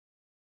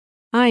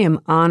I am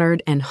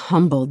honored and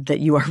humbled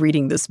that you are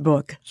reading this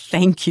book.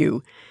 Thank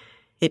you.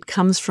 It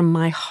comes from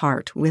my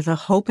heart with a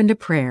hope and a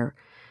prayer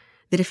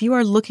that if you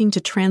are looking to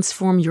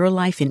transform your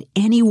life in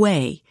any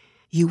way,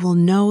 you will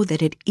know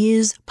that it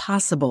is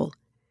possible.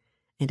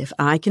 And if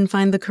I can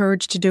find the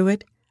courage to do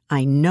it,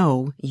 I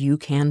know you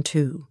can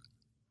too.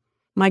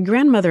 My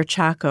grandmother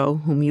Chaco,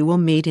 whom you will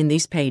meet in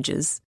these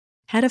pages,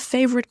 had a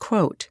favorite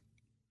quote: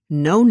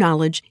 "No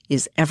knowledge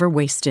is ever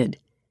wasted.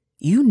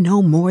 You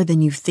know more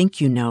than you think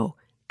you know.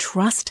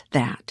 Trust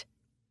that."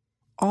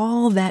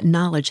 All that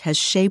knowledge has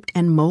shaped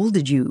and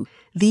molded you.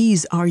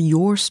 These are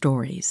your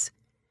stories.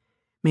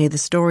 May the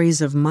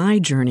stories of my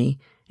journey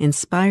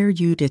inspire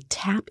you to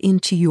tap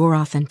into your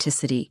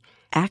authenticity,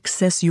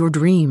 access your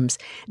dreams,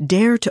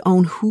 dare to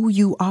own who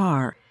you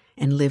are,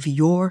 and live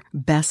your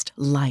best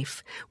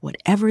life,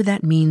 whatever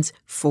that means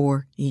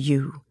for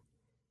you.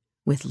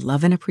 With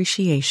love and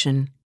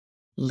appreciation,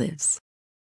 Liz.